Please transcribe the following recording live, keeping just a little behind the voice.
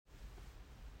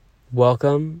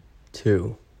Welcome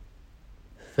to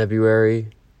February.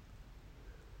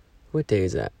 What day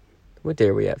is that? What day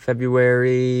are we at?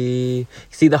 February.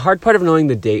 See, the hard part of knowing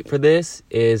the date for this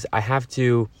is I have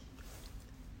to.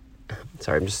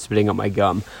 Sorry, I'm just spitting out my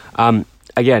gum.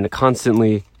 Again,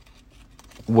 constantly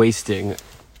wasting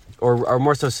or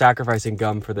more so sacrificing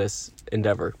gum for this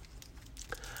endeavor.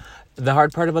 The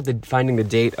hard part about finding the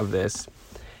date of this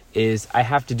is I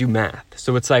have to do math.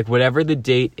 So it's like whatever the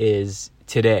date is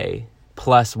today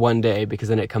plus 1 day, because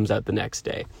then it comes out the next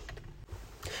day.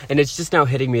 And it's just now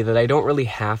hitting me that I don't really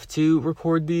have to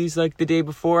record these like the day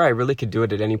before. I really could do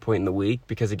it at any point in the week,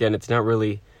 because again, we're not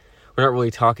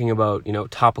really talking about,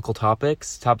 topical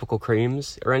topics, topical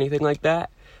creams or anything like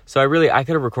that. So I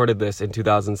could have recorded this in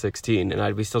 2016 and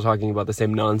I'd be still talking about the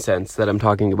same nonsense that I'm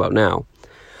talking about now.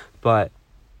 But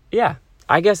yeah,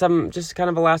 I guess I'm just kind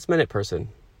of a last minute person.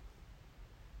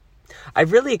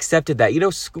 I've really accepted that.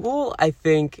 School, I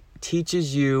think,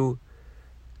 teaches you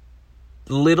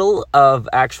little of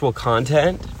actual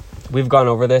content. We've gone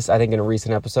over this, I think, in a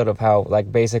recent episode of how,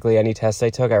 basically any test I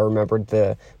took, I remembered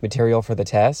the material for the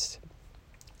test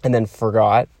and then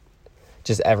forgot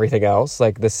just everything else,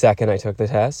 the second I took the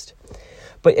test.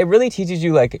 But it really teaches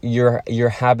you, your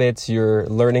habits, your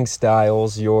learning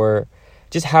styles,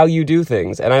 just how you do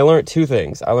things. And I learned two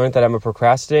things. I learned that I'm a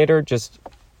procrastinator just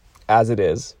as it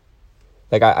is.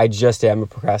 I just am a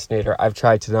procrastinator. I've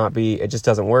tried to not be. It just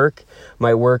doesn't work.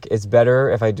 My work is better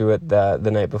if I do it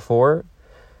the night before.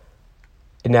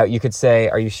 Now, you could say,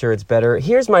 are you sure it's better?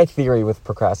 Here's my theory with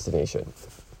procrastination.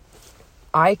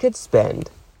 I could spend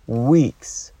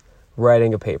weeks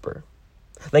writing a paper.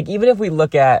 Even if we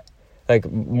look at,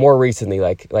 more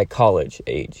recently, college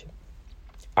age.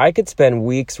 I could spend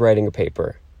weeks writing a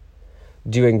paper,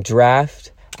 doing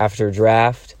draft after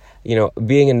draft,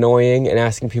 being annoying and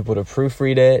asking people to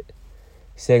proofread it,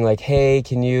 saying hey,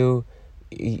 can you,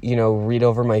 read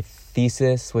over my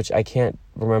thesis, which I can't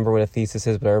remember what a thesis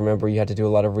is, but I remember you had to do a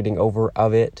lot of reading over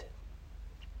of it.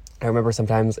 I remember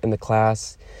sometimes in the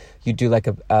class, you do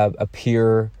a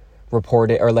peer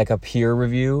report or a peer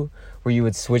review where you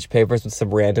would switch papers with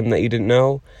some random that you didn't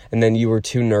know, and then you were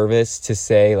too nervous to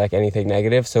say anything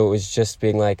negative, so it was just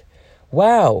being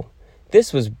wow,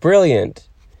 this was brilliant.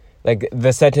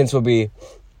 The sentence will be,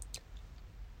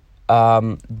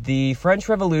 the French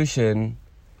Revolution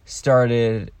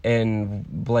started in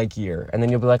blank year. And then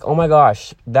you'll be like, oh my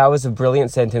gosh, that was a brilliant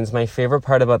sentence. My favorite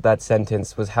part about that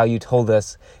sentence was how you told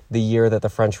us the year that the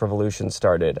French Revolution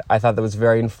started. I thought that was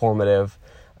very informative,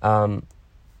 and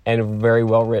very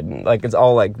well written. It's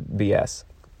all BS.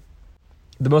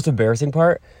 The most embarrassing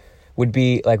part would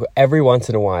be every once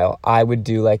in a while, I would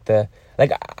do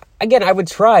again, I would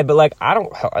try, but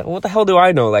what the hell do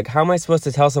I know? How am I supposed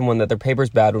to tell someone that their paper's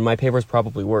bad when my paper's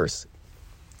probably worse?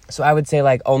 So I would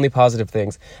say only positive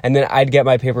things. And then I'd get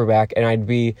my paper back and I'd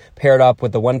be paired up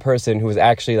with the one person who was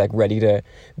actually ready to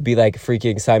be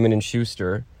freaking Simon and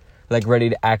Schuster, ready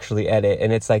to actually edit.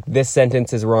 And it's this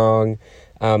sentence is wrong.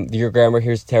 Your grammar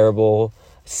here's terrible.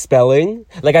 Spelling.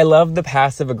 I love the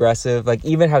passive aggressive,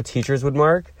 even how teachers would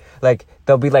mark.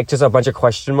 They'll be just a bunch of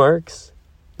question marks.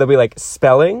 They'll be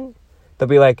spelling. They'll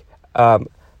be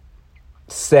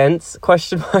sense,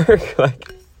 question mark.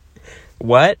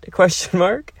 What? Question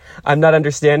mark? I'm not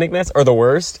understanding this. Or the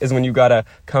worst is when you gotta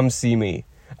come see me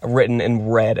written in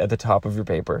red at the top of your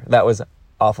paper. That was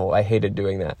awful. I hated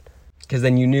doing that. Because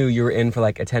then you knew you were in for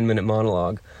a 10-minute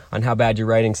monologue on how bad your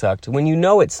writing sucked. When you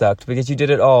know it sucked because you did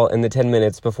it all in the 10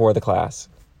 minutes before the class.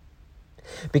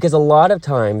 Because a lot of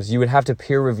times you would have to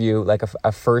peer review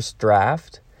a first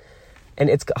draft. And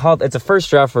it's a first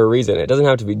draft for a reason. It doesn't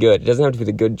have to be good. It doesn't have to be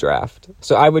the good draft.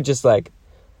 So I would just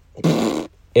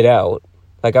it out.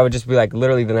 I would just be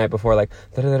literally the night before the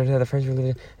French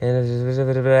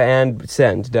and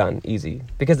send, done, easy.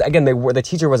 Because again, the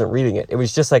teacher wasn't reading it. It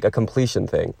was just a completion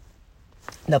thing.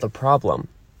 Now the problem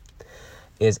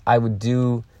is I would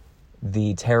do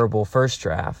the terrible first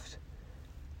draft,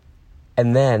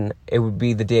 and then it would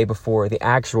be the day before the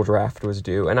actual draft was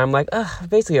due, and I'm I've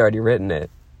basically already written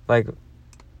it.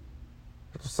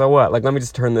 So what? Let me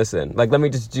just turn this in. Let me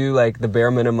just do the bare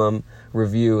minimum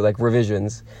review,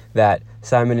 revisions that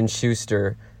Simon and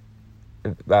Schuster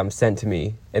sent to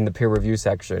me in the peer review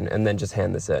section, and then just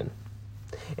hand this in.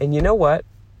 And you know what?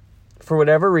 For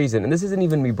whatever reason, and this isn't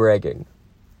even me bragging,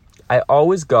 I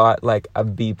always got a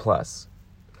B+.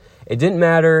 It didn't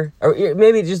matter, or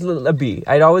maybe just a B.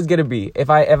 I'd always get a B. If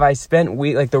I spent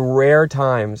the rare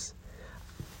times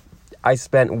I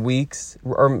spent weeks,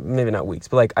 or maybe not weeks,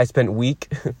 but I spent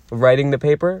week writing the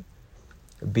paper,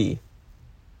 B.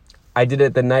 I did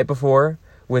it the night before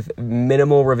with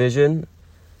minimal revision,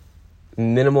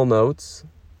 minimal notes,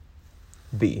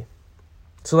 B.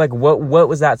 So, like, what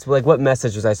was that? Like, what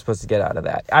message was I supposed to get out of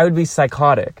that? I would be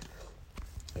psychotic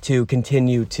to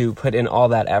continue to put in all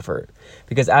that effort.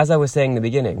 Because as I was saying in the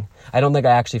beginning, I don't think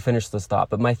I actually finished this thought,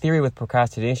 but my theory with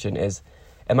procrastination is,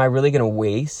 am I really going to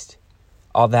waste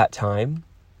all that time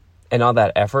and all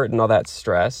that effort and all that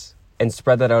stress and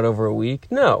spread that out over a week?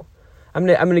 No. I'm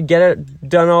gonna get it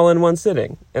done all in one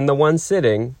sitting. And the one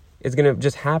sitting is going to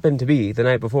just happen to be the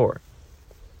night before.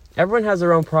 Everyone has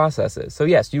their own processes. So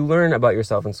yes, you learn about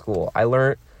yourself in school. I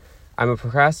learned I'm a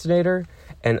procrastinator,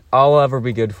 and all I'll ever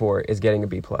be good for is getting a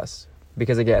B+.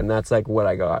 Because again, that's like what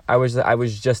I got. I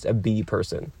was just a B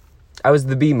person. I was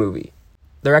the B movie.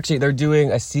 They're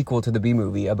doing a sequel to the B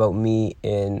movie about me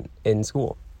in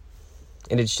school.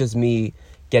 And it's just me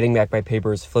getting back my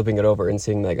papers, flipping it over, and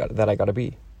seeing that I got a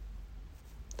B.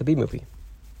 The B movie.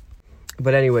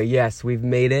 But anyway, yes, we've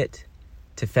made it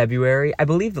to February. I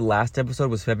believe the last episode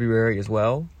was February as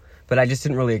well, but I just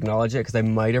didn't really acknowledge it because I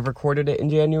might have recorded it in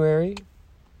January.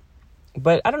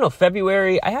 But I don't know,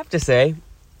 February, I have to say,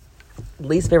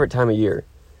 least favorite time of year.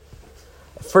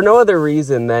 For no other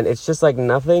reason than it's just like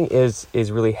nothing is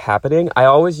really happening. I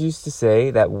always used to say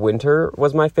that winter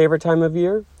was my favorite time of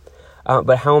year,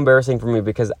 but how embarrassing for me,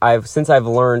 because since I've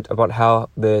learned about how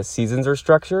the seasons are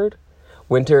structured,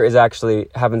 winter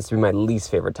happens to be my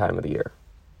least favorite time of the year.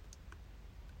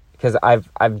 Because I've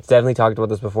definitely talked about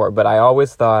this before, but I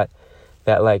always thought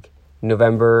that like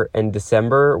November and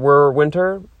December were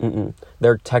winter.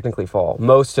 They're technically fall.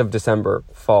 Most of December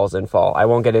falls in fall. I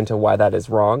won't get into why that is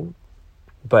wrong,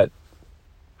 but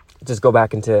just go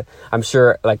back into, I'm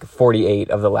sure like 48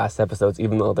 of the last episodes,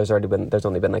 even though there's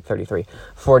only been like 33,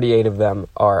 48 of them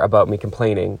are about me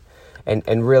complaining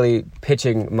and really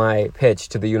pitching my pitch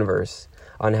to the universe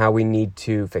on how we need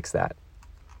to fix that.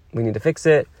 We need to fix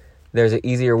it. There's an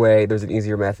easier way, there's an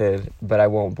easier method, but I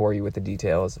won't bore you with the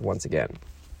details once again.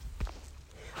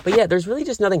 But yeah, there's really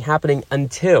just nothing happening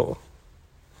until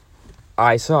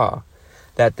I saw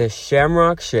that the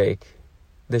Shamrock Shake,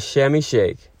 the Shammy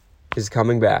Shake, is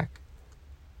coming back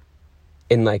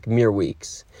in like mere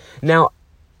weeks. Now,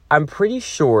 I'm pretty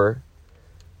sure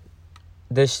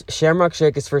the Shamrock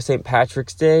Shake is for St.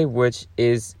 Patrick's Day, which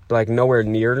is like nowhere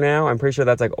near now. I'm pretty sure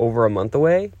that's like over a month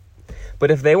away. But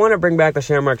if they want to bring back the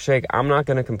Shamrock Shake, I'm not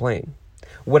going to complain.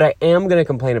 What I am going to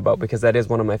complain about, because that is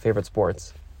one of my favorite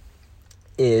sports,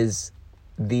 is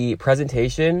the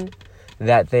presentation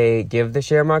that they give the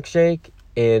Shamrock Shake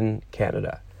in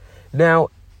Canada. Now,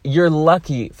 you're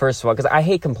lucky, first of all, because I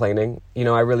hate complaining. You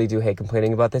know, I really do hate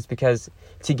complaining about this, because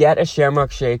to get a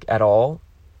Shamrock Shake at all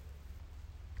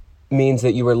means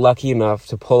that you were lucky enough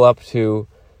to pull up to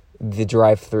the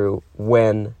drive-thru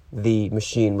when the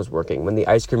machine was working, when the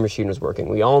ice cream machine was working.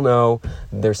 We all know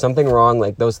there's something wrong.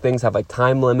 Like, those things have like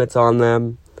time limits on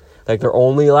them. Like, they're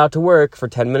only allowed to work for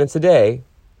 10 minutes a day.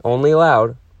 Only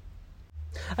allowed.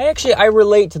 I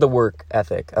relate to the work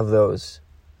ethic of those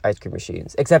ice cream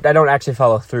machines, except I don't actually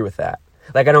follow through with that.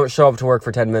 Like, I don't show up to work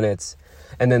for 10 minutes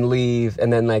and then leave,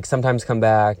 and then like sometimes come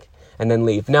back and then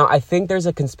leave. Now, I think there's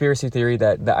a conspiracy theory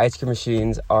that the ice cream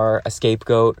machines are a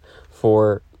scapegoat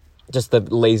for just the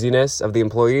laziness of the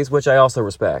employees, which I also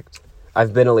respect.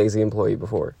 I've been a lazy employee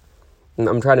before. And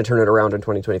I'm trying to turn it around in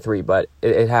 2023, but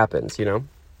it happens, you know?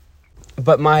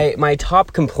 But my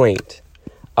top complaint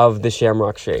of the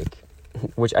Shamrock Shake,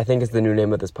 which I think is the new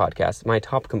name of this podcast, my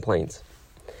top complaints,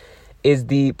 is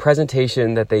the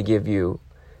presentation that they give you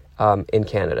in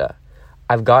Canada.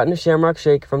 I've gotten a Shamrock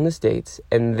Shake from the States,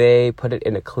 and they put it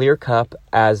in a clear cup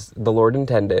as the Lord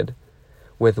intended,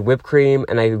 with whipped cream,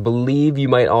 and I believe you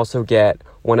might also get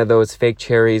one of those fake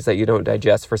cherries that you don't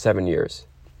digest for 7 years.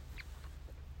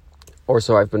 Or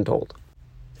so I've been told.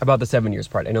 About the 7 years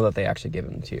part, I know that they actually give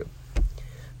them to you.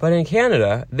 But in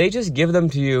Canada, they just give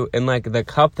them to you in like the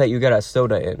cup that you get a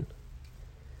soda in.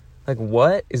 Like,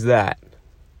 what is that?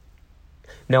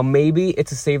 Now, maybe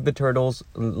it's a Save the Turtles,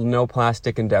 no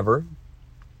plastic endeavor.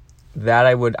 That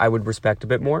I would respect a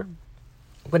bit more.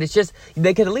 But it's just,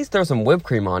 they could at least throw some whipped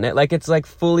cream on it. Like, it's like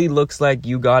fully looks like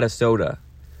you got a soda.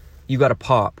 You got a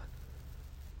pop.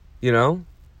 You know?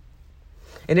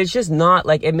 And it's just not,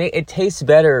 like, it tastes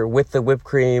better with the whipped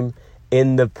cream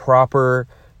in the proper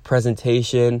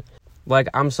presentation. Like,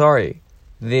 I'm sorry.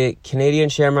 The Canadian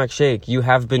Shamrock Shake, you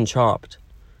have been chopped.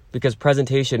 Because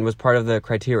presentation was part of the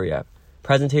criteria.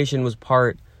 Presentation was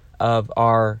part of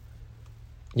our,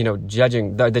 you know,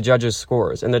 judging, the judges'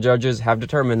 scores. And the judges have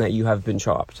determined that you have been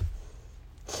chopped.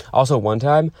 Also, one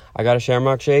time, I got a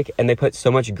Shamrock Shake, and they put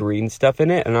so much green stuff in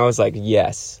it, and I was like,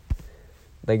 yes.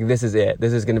 Like, this is it.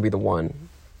 This is going to be the one.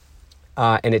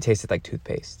 And it tasted like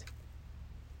toothpaste.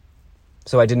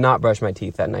 So I did not brush my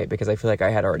teeth that night because I feel like I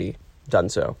had already done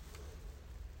so.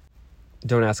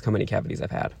 Don't ask how many cavities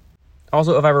I've had.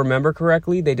 Also, if I remember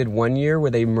correctly, they did one year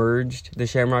where they merged the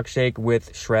Shamrock Shake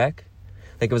with Shrek.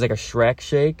 Like, it was like a Shrek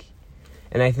shake.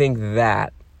 And I think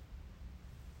that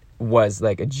was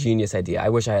like a genius idea. I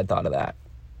wish I had thought of that.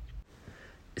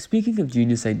 Speaking of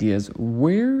genius ideas,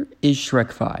 where is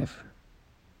Shrek 5?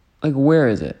 Like, where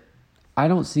is it? I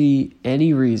don't see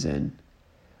any reason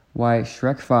why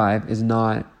Shrek 5 is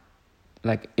not,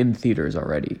 like, in theaters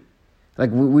already.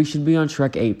 Like, we should be on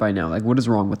Shrek 8 by now. Like, what is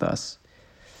wrong with us?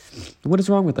 What is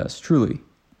wrong with us, truly?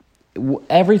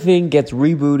 Everything gets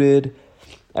rebooted.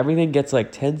 Everything gets,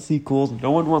 like, 10 sequels.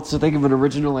 No one wants to think of an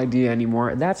original idea anymore.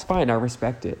 And that's fine. I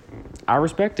respect it. I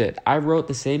wrote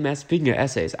the same, speaking of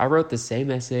essays, I wrote the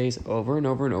same essays over and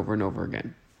over and over and over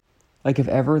again. Like, if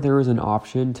ever there was an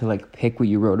option to, like, pick what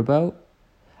you wrote about,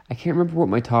 I can't remember what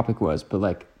my topic was, but,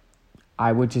 like,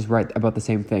 I would just write about the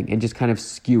same thing and just kind of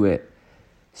skew it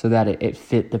so that it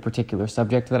fit the particular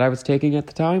subject that I was taking at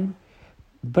the time.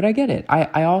 But I get it.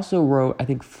 I also wrote, I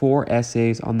think, 4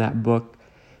 essays on that book,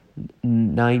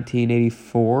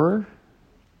 1984.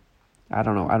 I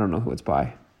don't know who it's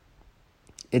by.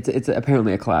 It's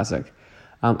apparently a classic.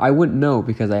 I wouldn't know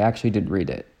because I actually didn't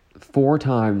read it. 4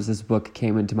 times this book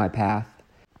came into my path,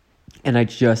 and I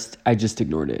just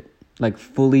ignored it. Like,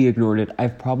 fully ignored it.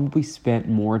 I've probably spent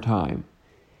more time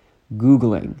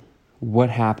Googling what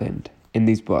happened in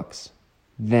these books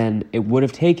than it would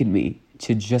have taken me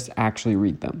to just actually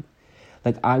read them.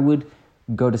 Like, I would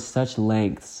go to such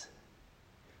lengths.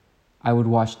 I would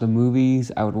watch the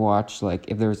movies. I would watch, like,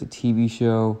 if there was a TV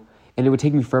show, and it would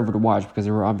take me forever to watch because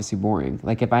they were obviously boring.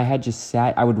 Like, if I had just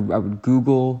sat, I would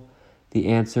Google the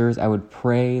answers. I would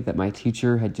pray that my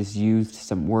teacher had just used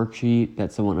some worksheet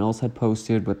that someone else had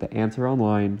posted with the answer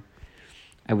online.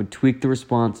 I would tweak the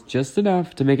response just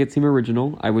enough to make it seem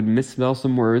original. I would misspell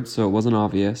some words so it wasn't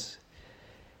obvious.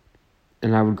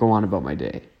 And I would go on about my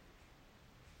day.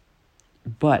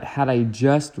 But had I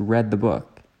just read the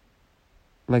book,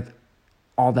 like,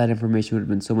 all that information would have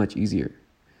been so much easier.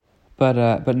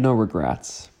 But no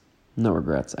regrets. No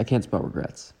regrets. I can't spell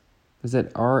regrets. Is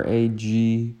it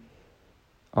RAGRETS?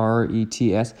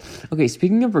 Okay,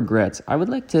 speaking of regrets, I would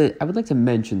like to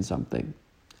mention something.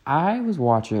 I was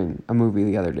watching a movie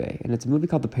the other day, and it's a movie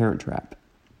called The Parent Trap.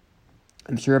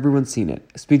 I'm sure everyone's seen it.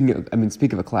 Speak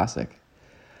of a classic.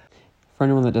 For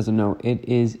anyone that doesn't know, it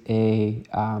is a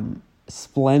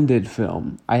splendid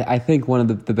film. I think one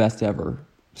of the best ever,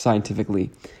 scientifically,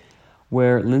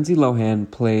 where Lindsay Lohan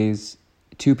plays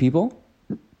 2 people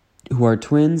who are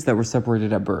twins that were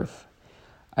separated at birth.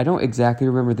 I don't exactly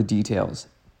remember the details,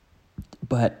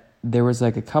 but there was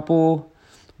like a couple,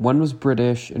 one was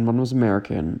British and one was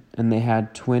American, and they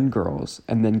had twin girls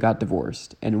and then got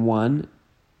divorced. And one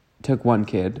took one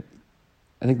kid.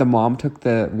 I think the mom took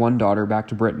the one daughter back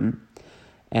to Britain,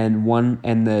 and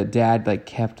the dad like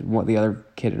kept the other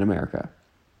kid in America.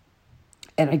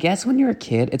 And I guess when you're a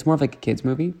kid, it's more of like a kid's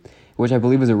movie, which I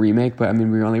believe is a remake, but I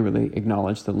mean, we only really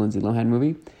acknowledge the Lindsay Lohan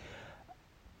movie.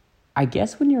 I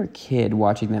guess when you're a kid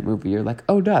watching that movie, you're like,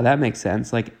 oh, duh, that makes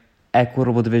sense. Like,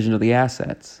 equitable division of the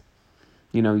assets.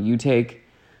 You know, you take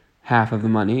half of the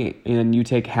money and you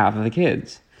take half of the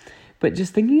kids. But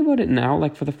just thinking about it now,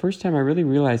 like, for the first time, I really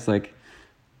realized, like,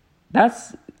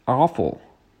 that's awful.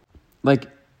 Like,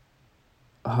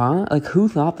 huh? Like, who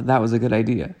thought that was a good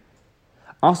idea?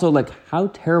 Also, like, how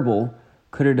terrible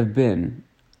could it have been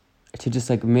to just,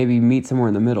 like, maybe meet somewhere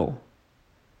in the middle?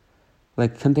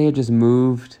 Like, couldn't they have just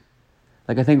moved?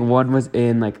 Like, I think one was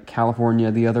in, like, California,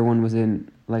 the other one was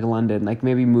in, like, London. Like,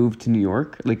 maybe move to New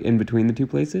York, like, in between the 2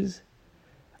 places?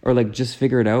 Or, like, just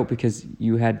figure it out because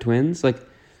you had twins?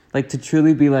 Like to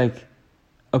truly be like,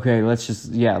 okay, let's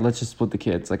just split the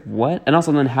kids. Like, what? And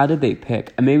also, then, how did they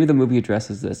pick? And maybe the movie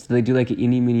addresses this. Did they do, like, an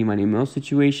eeny, meeny, miny, moe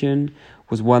situation?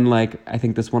 Was one, like, I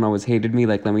think this one always hated me,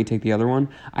 like, let me take the other one?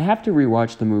 I have to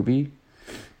rewatch the movie,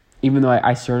 even though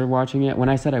I started watching it. When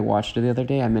I said I watched it the other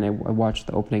day, I mean, I watched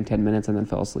the opening 10 minutes and then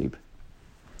fell asleep.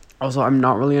 Also, I'm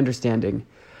not really understanding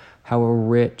how a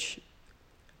rich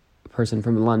person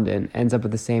from London ends up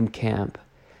at the same camp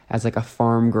as, like, a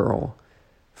farm girl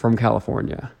from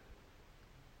California.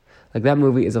 Like, that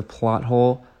movie is a plot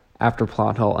hole after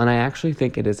plot hole, and I actually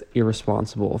think it is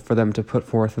irresponsible for them to put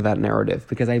forth that narrative,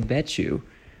 because I bet you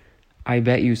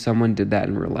someone did that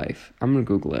in real life. I'm going to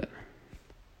Google it.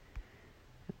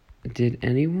 Did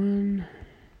anyone...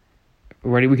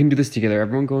 Ready? We can do this together.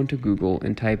 Everyone go into Google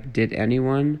and type, did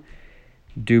anyone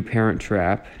do Parent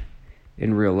Trap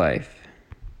in real life?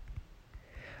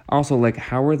 Also, like,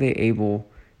 how were they able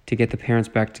to get the parents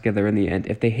back together in the end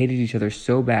if they hated each other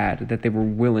so bad that they were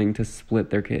willing to split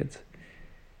their kids.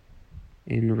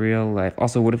 In real life.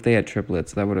 Also, what if they had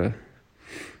triplets? That would have...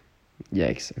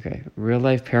 Yikes. Okay. Real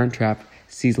life parent trap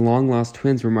sees long-lost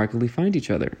twins remarkably find each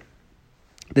other.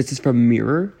 This is from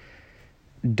mirror.co.uk,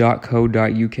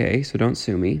 so don't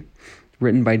sue me.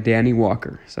 Written by Danny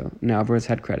Walker. So now Alvarez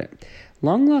had credit.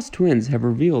 Long-lost twins have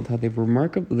revealed how they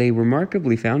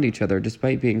remarkably found each other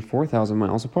despite being 4,000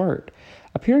 miles apart.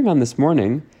 Appearing on This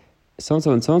Morning,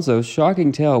 So-and-so and so-and-so's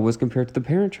shocking tale was compared to The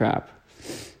Parent Trap.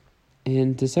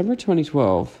 In December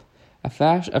 2012,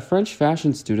 a French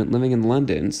fashion student living in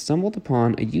London stumbled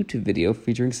upon a YouTube video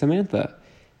featuring Samantha,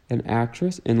 an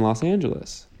actress in Los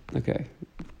Angeles. Okay,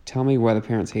 tell me why the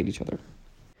parents hate each other.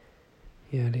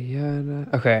 Yada yada.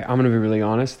 Okay, I'm gonna be really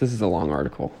honest. This is a long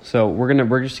article, so we're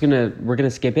gonna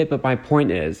skip it. But my point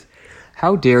is,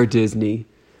 how dare Disney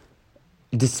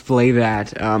display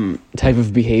that type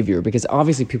of behavior? Because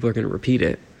obviously people are gonna repeat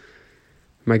it.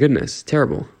 My goodness,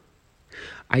 terrible.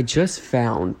 I just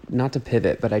found, not to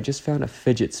pivot, but I just found a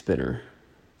fidget spinner.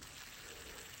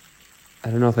 I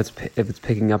don't know if it's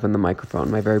picking up in the microphone.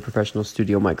 My very professional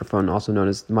studio microphone, also known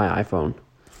as my iPhone.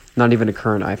 Not even a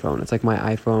current iPhone. It's like my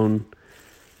iPhone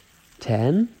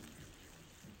 10.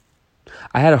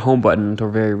 I had a home button until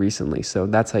very recently, so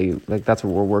that's what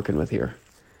we're working with here.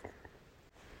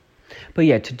 But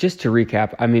yeah, just to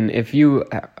recap, I mean, if you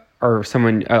or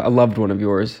someone, a loved one of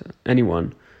yours,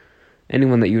 anyone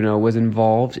that you know was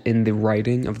involved in the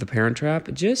writing of The Parent Trap,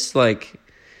 just like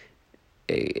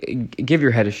give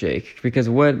your head a shake, because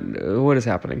what is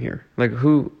happening here? Like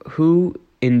who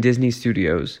in Disney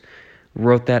Studios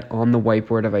wrote that on the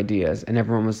whiteboard of ideas, and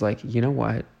everyone was like, you know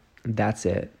what? That's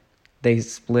it. They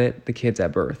split the kids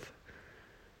at birth.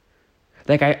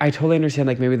 Like I totally understand,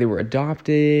 like maybe they were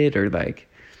adopted, or like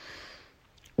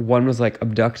one was like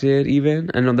abducted even.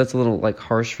 I know that's a little like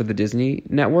harsh for the Disney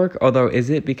network, although is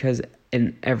it because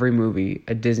in every movie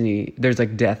there's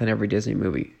like death in every Disney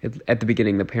movie. At the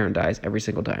beginning the parent dies every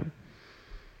single time.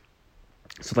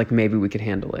 So like maybe we could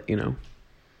handle it, you know?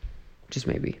 Just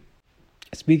maybe.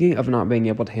 Speaking of not being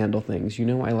able to handle things, you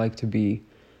know, I like to be,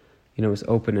 you know, as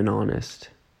open and honest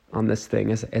on this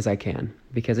thing as I can,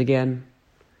 because again,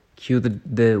 cue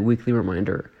the weekly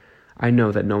reminder. I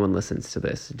know that no one listens to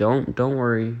this. Don't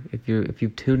worry if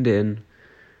you've tuned in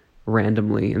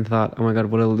randomly and thought, oh my god,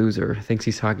 what a loser, thinks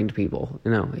he's talking to people.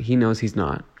 No, he knows he's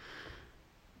not.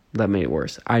 That made it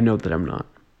worse. I know that I'm not.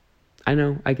 I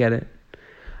know, I get it.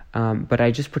 But I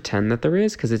just pretend that there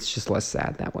is, because it's just less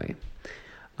sad that way.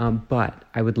 But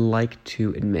I would like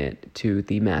to admit to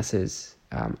the masses,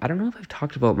 I don't know if I've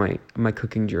talked about my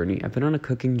cooking journey. I've been on a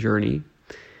cooking journey.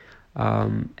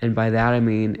 And by that I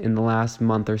mean in the last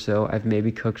month or so, I've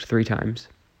maybe cooked 3 times.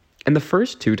 And the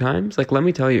first 2 times, like, let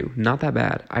me tell you, not that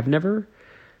bad. I've never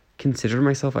considered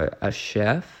myself a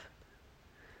chef,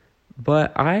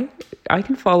 but I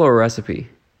can follow a recipe.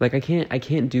 Like I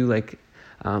can't do like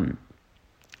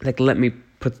let me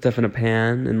put stuff in a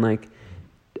pan and like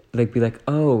be like,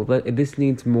 oh, this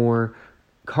needs more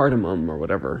cardamom or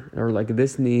whatever, or like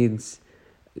this needs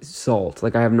salt.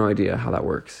 Like I have no idea how that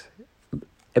works.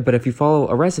 But if you follow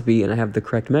a recipe and I have the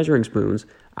correct measuring spoons,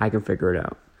 I can figure it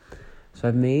out. So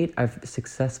I've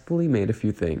successfully made a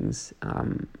few things,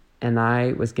 and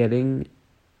I was getting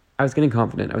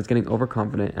confident. I was getting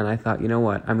overconfident, and I thought, you know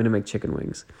what? I'm going to make chicken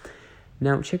wings.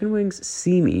 Now, chicken wings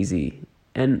seem easy,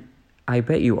 and I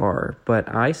bet you are,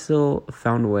 but I still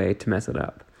found a way to mess it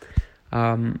up.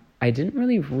 I didn't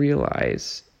really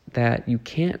realize that you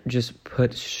can't just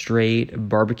put straight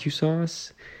barbecue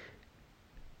sauce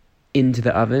into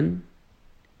the oven,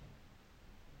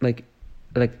 like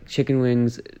chicken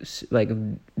wings, like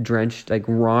drenched, like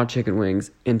raw chicken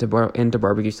wings into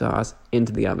barbecue sauce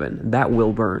into the oven. That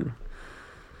will burn.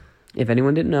 If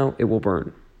anyone didn't know, it will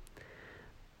burn.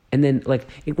 And then like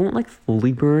it won't like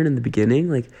fully burn in the beginning.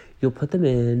 Like you'll put them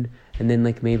in, and then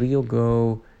like maybe you'll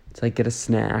go to like get a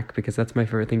snack, because that's my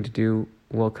favorite thing to do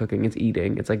while cooking. It's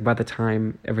eating. It's like by the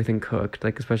time everything cooked,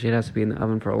 like especially it has to be in the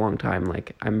oven for a long time,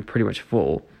 like I'm pretty much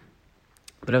full.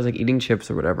 But I was like eating chips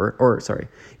or whatever,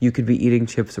 you could be eating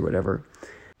chips or whatever.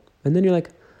 And then you're like,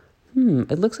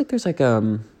 it looks like there's like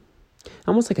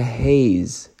almost like a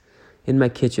haze in my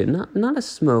kitchen. Not a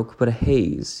smoke, but a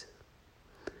haze.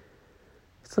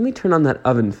 So let me turn on that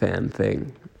oven fan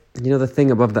thing. You know the thing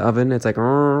above the oven? It's like,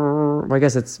 well, I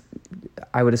guess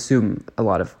I would assume a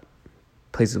lot of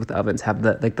places with ovens have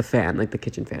the fan, like the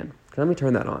kitchen fan. So let me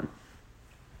turn that on.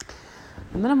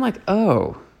 And then I'm like,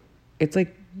 oh, it's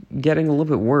like getting a little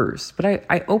bit worse. But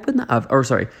I open the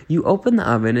oven, you open the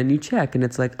oven and you check, and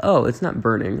it's like, oh, it's not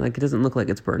burning. Like it doesn't look like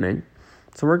it's burning.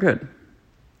 So we're good.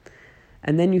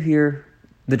 And then you hear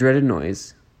the dreaded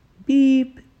noise.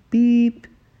 Beep, beep,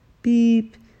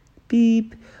 beep,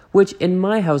 beep. Which in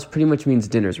my house pretty much means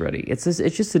dinner's ready. It's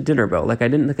just a dinner bell. Like, I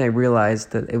didn't think I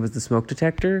realized that it was the smoke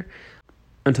detector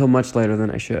until much later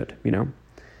than I should, you know?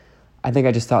 I think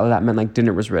I just thought that meant, like,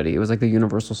 dinner was ready. It was like the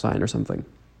universal sign or something.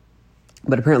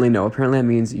 But apparently no. Apparently that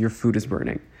means your food is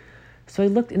burning. So I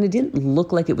looked, and it didn't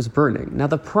look like it was burning. Now,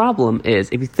 the problem is,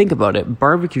 if you think about it,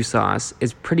 barbecue sauce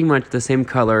is pretty much the same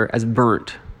color as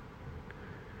burnt.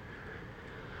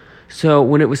 So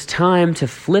when it was time to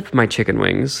flip my chicken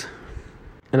wings,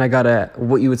 and I got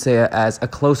what you would say as a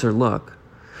closer look,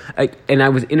 and I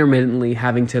was intermittently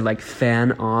having to, like,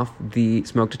 fan off the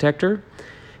smoke detector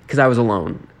because I was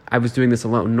alone. I was doing this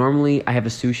alone. Normally, I have a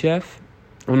sous chef.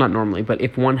 Well, not normally, but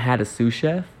if one had a sous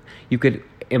chef, you could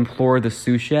implore the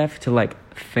sous chef to, like,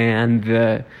 fan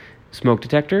the smoke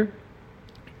detector.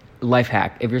 Life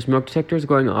hack: if your smoke detector is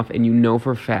going off and you know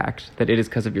for a fact that it is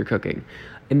because of your cooking,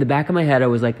 in the back of my head I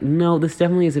was like, no, this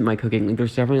definitely isn't my cooking. Like,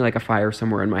 there's definitely, like, a fire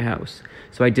somewhere in my house.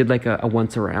 So I did, like, a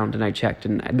once around, and I checked,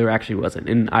 and there actually wasn't,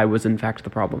 and I was in fact the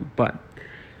problem. But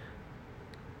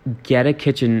get a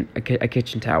kitchen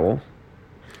towel.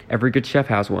 Every good chef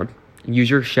has one. Use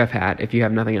your chef hat if you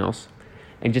have nothing else,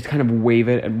 and just kind of wave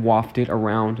it and waft it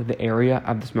around the area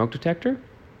of the smoke detector,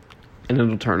 and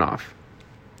it'll turn off.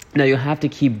 Now, you'll have to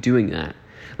keep doing that.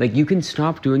 Like, you can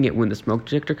stop doing it when the smoke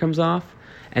detector comes off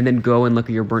and then go and look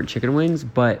at your burnt chicken wings,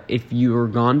 but if you're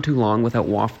gone too long without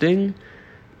wafting,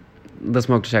 the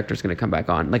smoke detector is going to come back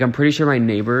on. Like, I'm pretty sure my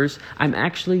neighbors, I'm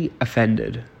actually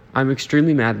offended. I'm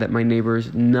extremely mad that my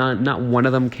neighbors, not one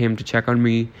of them came to check on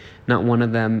me. Not one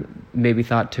of them maybe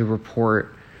thought to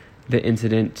report the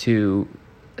incident to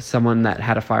someone that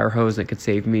had a fire hose that could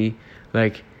save me.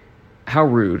 Like, how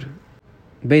rude.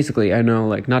 Basically, I know,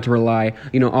 like, not to rely,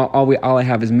 you know, all I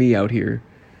have is me out here.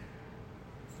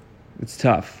 It's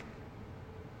tough.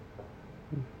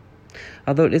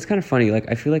 Although it's kind of funny,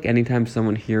 like, I feel like anytime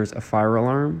someone hears a fire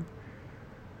alarm,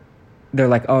 they're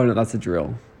like, oh no, that's a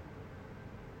drill.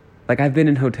 Like, I've been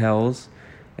in hotels,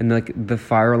 and, like, the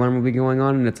fire alarm will be going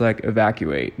on, and it's like,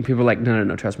 evacuate. And people are like,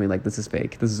 no, trust me, like, this is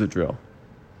fake. This is a drill.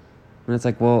 And it's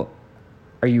like, well,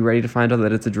 are you ready to find out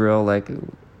that it's a drill, like,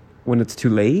 when it's too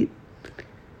late?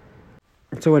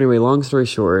 So anyway, long story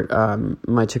short,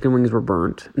 my chicken wings were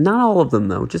burnt. Not all of them,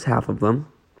 though, just half of them,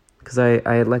 because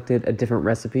I elected a different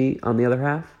recipe on the other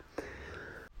half.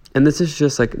 And this is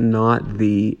just, like, not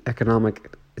the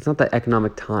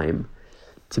economic time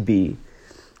to be,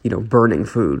 you know, burning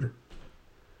food.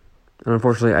 And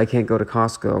unfortunately, I can't go to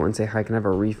Costco and say, hi, can I have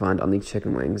a refund on these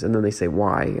chicken wings? And then they say,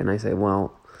 why? And I say,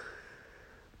 well,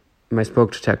 my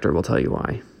smoke detector will tell you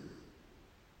why.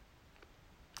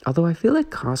 Although I feel like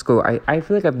Costco, I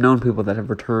feel like I've known people that have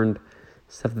returned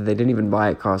stuff that they didn't even buy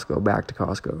at Costco back to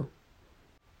Costco.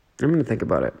 I'm going to think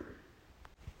about it.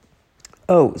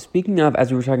 Oh, speaking of,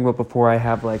 as we were talking about before, I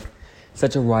have, like,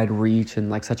 such a wide reach and,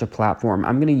 like, such a platform.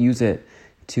 I'm going to use it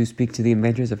to speak to the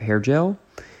inventors of hair gel.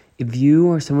 If you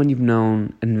or someone you've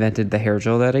known invented the hair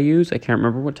gel that I use, I can't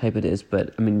remember what type it is,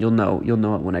 but, I mean, you'll know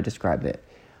it when I describe it.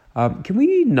 Can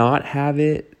we not have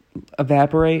it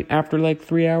evaporate after, like,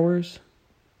 3 hours?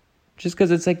 Just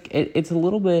because it's, like, it's a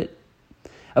little bit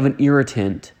of an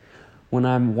irritant when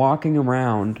I'm walking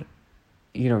around,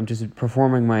 you know, just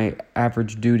performing my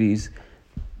average duties,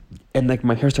 and, like,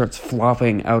 my hair starts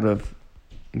flopping out of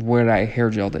where I hair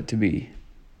gelled it to be.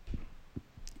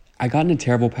 I got in a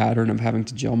terrible pattern of having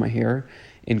to gel my hair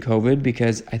in COVID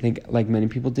because I think, like many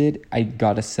people did, I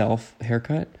got a self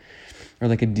haircut, or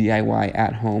like a DIY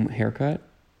at-home haircut.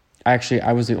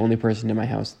 I was the only person in my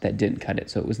house that didn't cut it,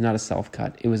 so it was not a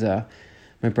self-cut. It was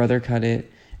my brother cut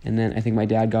it, and then I think my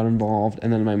dad got involved,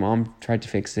 and then my mom tried to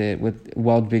fix it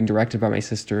while being directed by my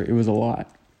sister. It was a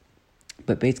lot.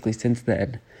 But basically, since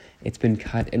then, it's been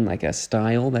cut in, like, a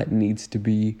style that needs to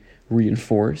be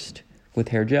reinforced with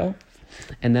hair gel.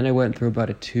 And then I went through about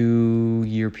a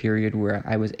 2-year period where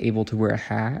I was able to wear a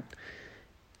hat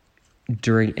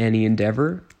during any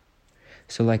endeavor.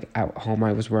 So, like, at home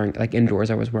I was wearing, like,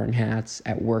 indoors I was wearing hats.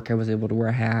 At work I was able to wear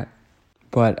a hat.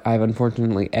 But I've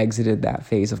unfortunately exited that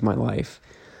phase of my life.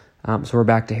 So we're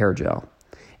back to hair gel.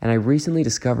 And I recently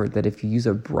discovered that if you use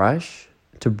a brush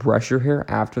to brush your hair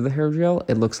after the hair gel,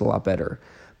 it looks a lot better.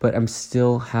 But I'm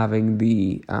still having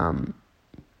the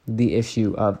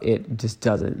issue of it just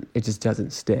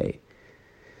doesn't stay.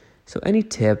 So any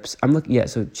tips?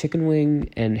 So chicken wing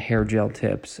and hair gel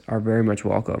tips are very much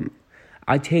welcome.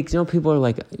 I take, people are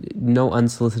like, no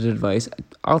unsolicited advice.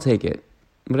 I'll take it.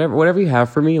 Whatever you have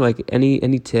for me, like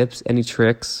any tips, any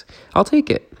tricks, I'll take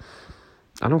it.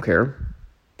 I don't care.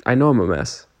 I know I'm a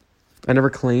mess. I never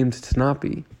claimed to not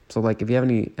be. So like, if you have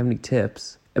any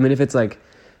tips, I mean, if it's like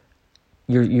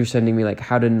you're sending me like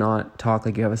how to not talk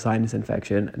like you have a sinus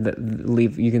infection,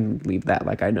 you can leave that.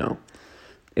 Like, I know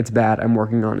it's bad. I'm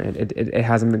working on it. It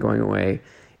hasn't been going away.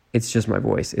 It's just my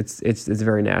voice. It's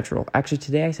very natural. Actually,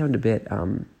 today I sound a bit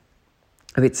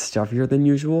stuffier than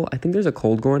usual. I think there's a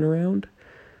cold going around,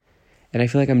 and I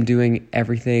feel like I'm doing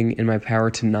everything in my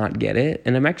power to not get it.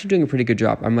 And I'm actually doing a pretty good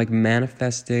job. I'm like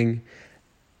manifesting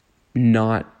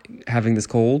not having this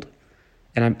cold,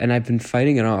 and I've been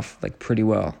fighting it off like pretty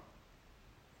well.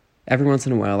 Every once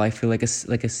in a while, I feel like a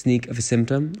sneak of a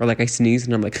symptom, or like I sneeze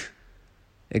and I'm like,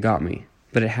 it got me,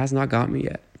 but it has not got me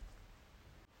yet.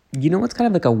 You know what's kind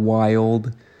of like a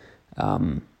wild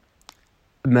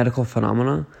medical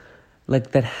phenomena?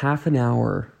 Like that half an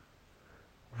hour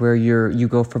where you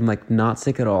go from like not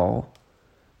sick at all,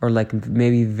 or like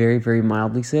maybe very, very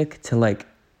mildly sick, to like,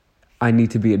 I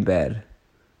need to be in bed.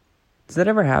 Does that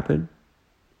ever happen?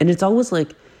 And it's always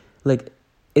like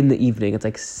in the evening. It's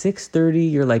like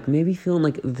 6:30. You're like maybe feeling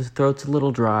like the throat's a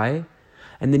little dry,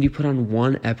 and then you put on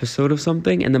one episode of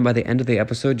something, and then by the end of the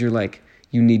episode, you're like,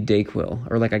 you need Dayquil,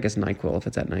 or like I guess NyQuil if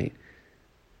it's at night.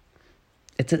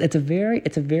 It's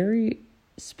a very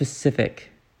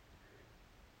specific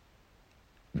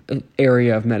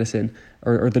area of medicine,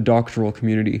 or the doctoral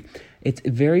community. It's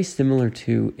very similar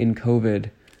to in COVID,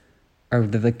 or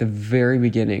the very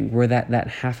beginning, where that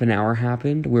half an hour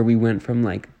happened, where we went from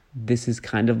like, this is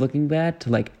kind of looking bad, to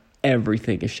like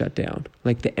everything is shut down.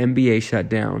 Like the NBA shut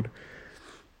down.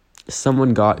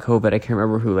 Someone got COVID. I can't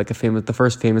remember who. Like the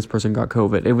first famous person got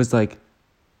COVID. It was like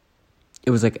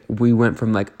we went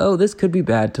from like, oh, this could be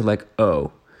bad, to like,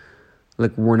 oh,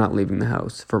 like we're not leaving the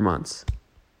house for months.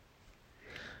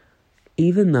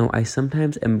 Even though I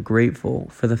sometimes am grateful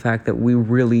for the fact that we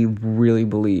really, really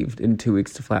believed in 2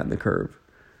 weeks to flatten the curve.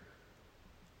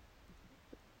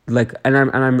 Like, and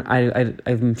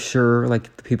I'm sure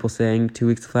like the people saying 2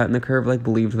 weeks to flatten the curve like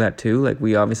believed that too. Like,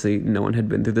 we obviously, no one had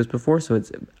been through this before, so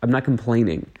I'm not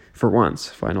complaining for once,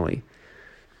 finally.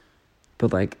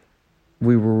 But like,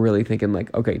 we were really thinking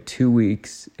like, okay, 2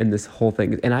 weeks and this whole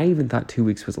thing, and I even thought 2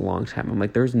 weeks was a long time. I'm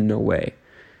like, there's no way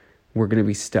we're gonna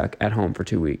be stuck at home for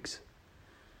 2 weeks.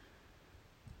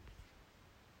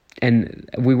 And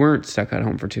we weren't stuck at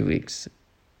home for 2 weeks.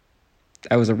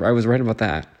 I was right about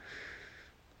that,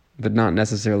 but not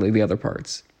necessarily the other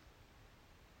parts.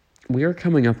 We are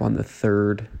coming up on the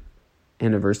 3rd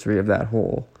anniversary of that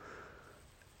whole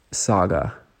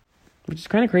saga, which is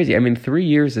kind of crazy. I mean, 3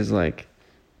 years is like,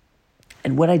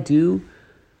 and what I do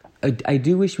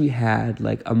wish we had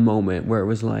like a moment where it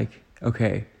was like,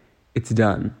 okay, it's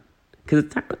done. Because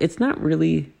it's not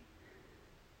really,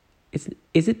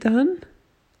 is it done?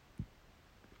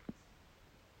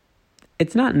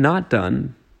 It's not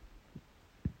done,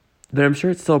 but I'm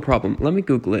sure it's still a problem. Let me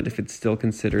Google it if it's still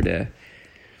considered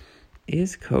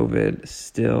is COVID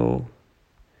still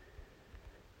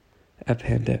a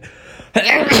pandemic?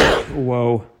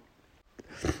 Whoa,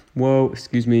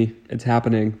 excuse me. It's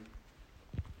happening.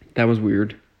 That was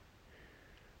weird.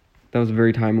 That was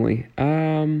very timely.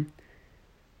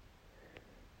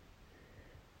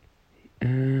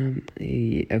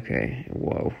 Okay,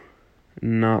 whoa.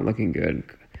 Not looking good.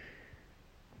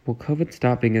 Will COVID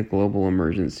stop being a global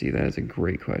emergency? That is a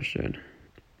great question.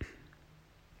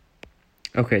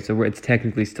 Okay, so it's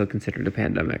technically still considered a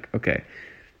pandemic. Okay,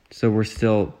 so we're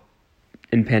still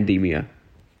in pandemia.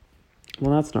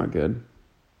 Well, that's not good.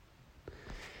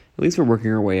 At least we're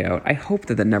working our way out. I hope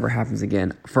that never happens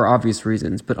again for obvious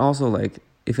reasons, but also, like,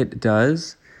 if it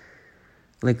does,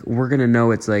 like, we're going to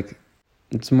know it's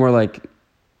more like,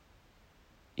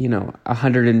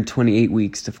 128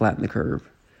 weeks to flatten the curve.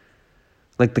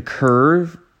 Like, the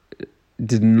curve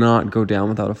did not go down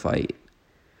without a fight.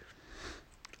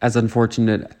 As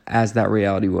unfortunate as that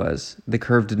reality was, the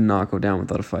curve did not go down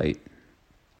without a fight.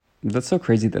 That's so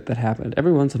crazy that happened.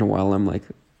 Every once in a while, I'm like,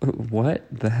 what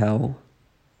the hell?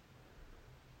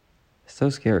 So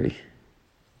scary.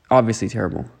 Obviously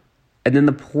terrible. And then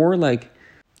the poor, like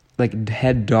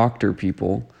head doctor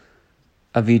people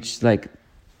of each, like,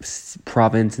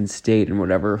 province and state and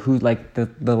whatever, who, like,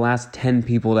 the last 10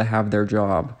 people to have their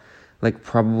job, like,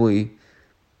 probably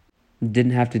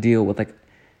didn't have to deal with, like,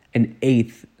 an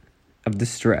eighth of the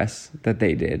stress that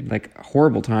they did. Like,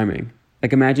 horrible timing.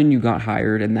 Like, imagine you got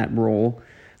hired in that role,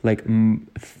 like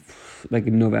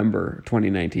November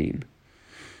 2019.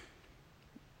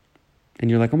 And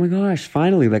you're like, oh my gosh,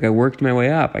 finally, like, I worked my way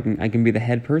up. I can be the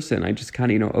head person. I just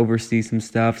kind of, oversee some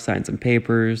stuff, sign some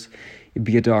papers,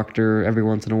 be a doctor every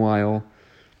once in a while.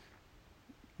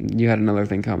 You had another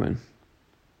thing coming.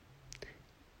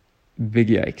 Big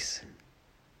yikes.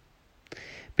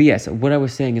 But yes, what I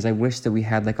was saying is I wish that we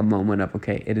had like a moment of,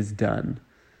 okay, it is done.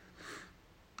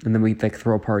 And then we like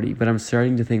throw a party. But I'm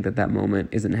starting to think that that moment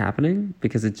isn't happening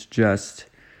because it's just,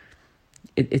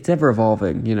 it's ever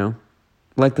evolving, you know,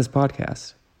 like this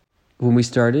podcast. When we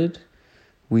started,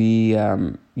 we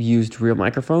used real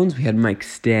microphones. We had mic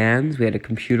stands. We had a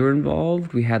computer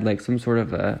involved. We had like some sort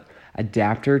of a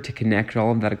adapter to connect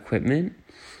all of that equipment.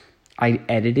 I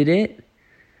edited it.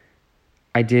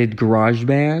 I did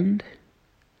GarageBand.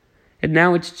 And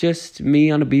now it's just me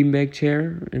on a beanbag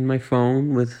chair and my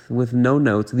phone with no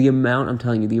notes. I'm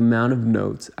telling you, the amount of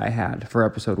notes I had for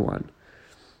episode 1.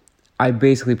 I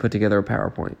basically put together a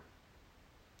PowerPoint.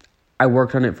 I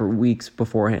worked on it for weeks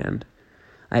beforehand.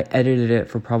 I edited it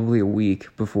for probably a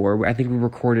week before. I think we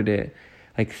recorded it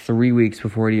like 3 weeks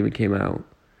before it even came out.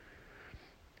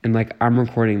 And like I'm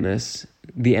recording this,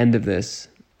 the end of this,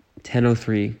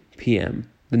 10:03 p.m.,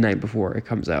 the night before it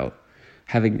comes out,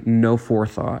 having no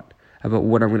forethought about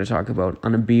what I'm going to talk about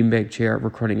on a beanbag chair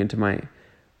recording into my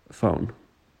phone.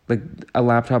 Like a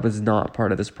laptop is not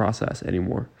part of this process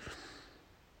anymore.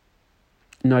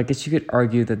 No, I guess you could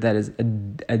argue that is a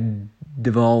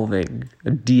devolving, a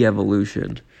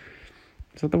de-evolution.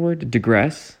 Is that the word?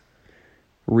 Digress?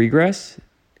 Regress?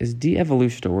 Is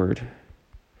de-evolution a word?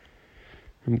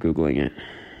 I'm Googling it.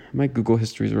 My Google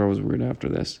histories are always weird after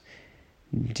this.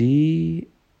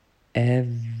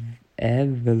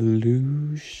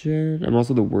 De-evolution? I'm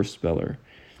also the worst speller.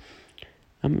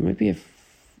 It might be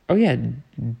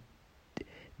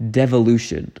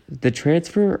devolution. The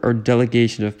transfer or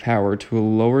delegation of power to a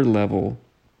lower level.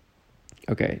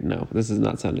 Okay, no, this is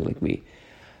not sounding like me.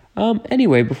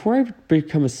 Anyway, before I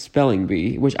become a spelling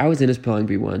bee, which I was in a spelling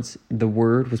bee once, the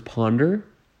word was ponder.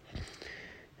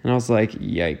 And I was like,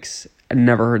 yikes. I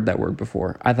never heard that word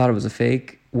before. I thought it was a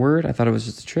fake word. I thought it was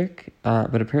just a trick,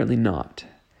 but apparently not.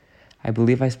 I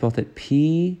believe I spelled it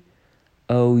P-O-U-N-D-R,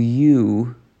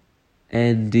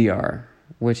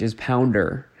 which is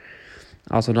pounder.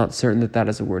 Also not certain that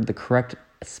is a word. The correct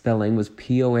spelling was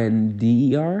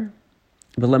P-O-N-D-E-R.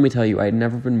 But let me tell you, I had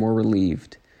never been more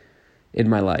relieved in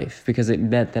my life because it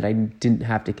meant that I didn't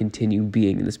have to continue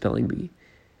being in the spelling bee.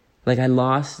 Like I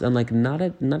lost on like not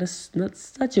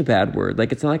such a bad word.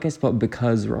 Like it's not like I spelled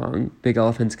because wrong. Big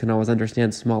elephants can always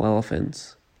understand small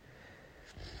elephants.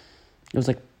 It was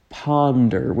like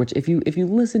ponder, which if you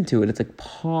listen to it, it's like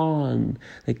pawn,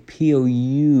 like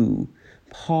P-O-U,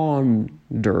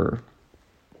 ponder.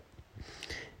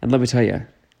 And let me tell you,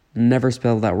 never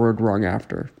spelled that word wrong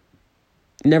after.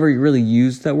 Never really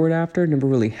used that word after. Never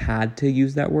really had to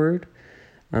use that word.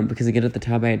 Because again, at the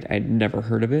time, I'd never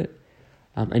heard of it.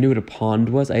 I knew what a pond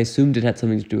was. I assumed it had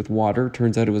something to do with water.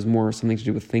 Turns out it was more something to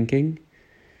do with thinking.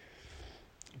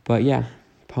 But yeah,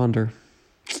 ponder.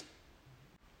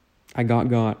 I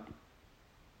got.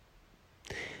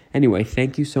 Anyway,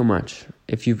 thank you so much.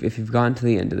 If you've gotten to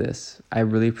the end of this, I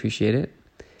really appreciate it.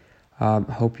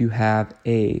 Hope you have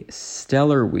a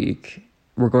stellar week.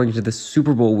 We're going into the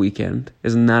Super Bowl weekend.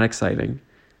 Isn't that exciting?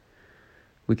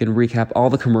 We can recap all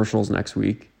the commercials next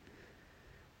week.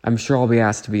 I'm sure I'll be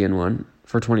asked to be in one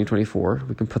for 2024.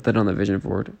 We can put that on the vision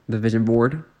board. The vision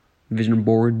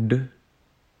board.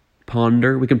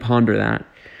 Ponder. We can ponder that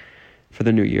for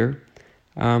the new year.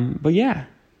 But yeah,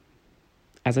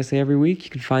 as I say every week, you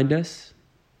can find us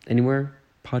anywhere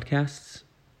podcasts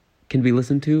can be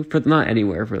listened to. For not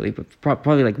anywhere really, but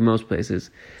probably like most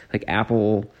places, like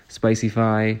Apple,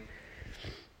 Spicify,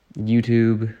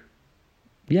 YouTube.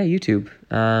 Yeah, YouTube.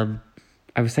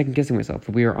 I was second guessing myself,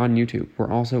 but we are on YouTube.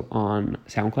 We're also on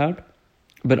SoundCloud,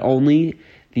 but only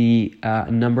the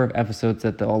number of episodes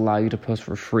that they'll allow you to post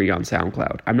for free on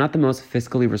SoundCloud. I'm not the most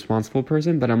fiscally responsible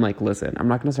person, but I'm like, listen, I'm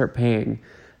not going to start paying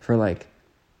for like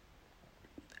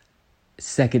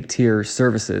second tier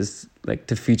services like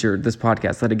to feature this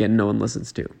podcast that again no one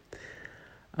listens to.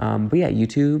 But yeah,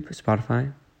 YouTube,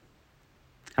 Spotify,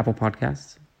 Apple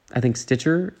Podcasts. I think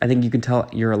Stitcher. I think you can tell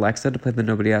your Alexa to play the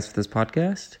Nobody Asked for This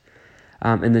podcast.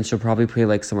 And then she'll probably play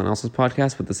like someone else's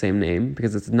podcast with the same name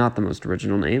because it's not the most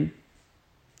original name.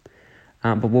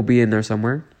 But we'll be in there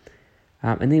somewhere.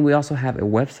 And then we also have a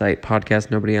website,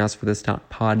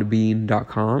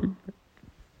 podcastnobodyaskforthis.podbean.com.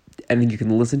 I think you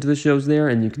can listen to the shows there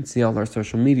and you can see all our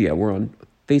social media. We're on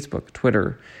Facebook,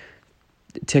 Twitter,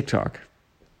 TikTok.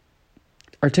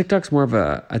 Our TikTok's more of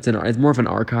it's more of an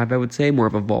archive, I would say, more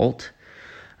of a vault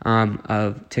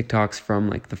of TikToks from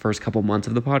like the first couple months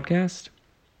of the podcast.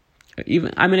 I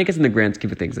guess in the grand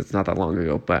scheme of things, it's not that long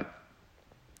ago, but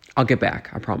I'll get back,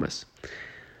 I promise.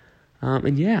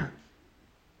 And yeah,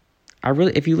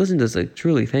 if you listened to this, like,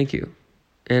 truly, thank you.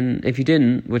 And if you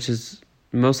didn't, which is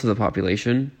most of the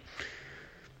population,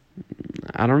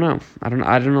 I don't know. I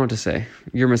don't know what to say.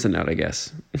 You're missing out, I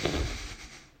guess.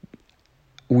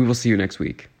 We will see you next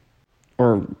week.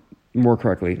 Or more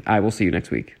correctly, I will see you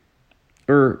next week.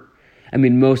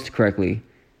 Most correctly,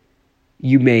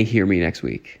 you may hear me next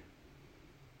week.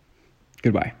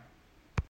 Goodbye.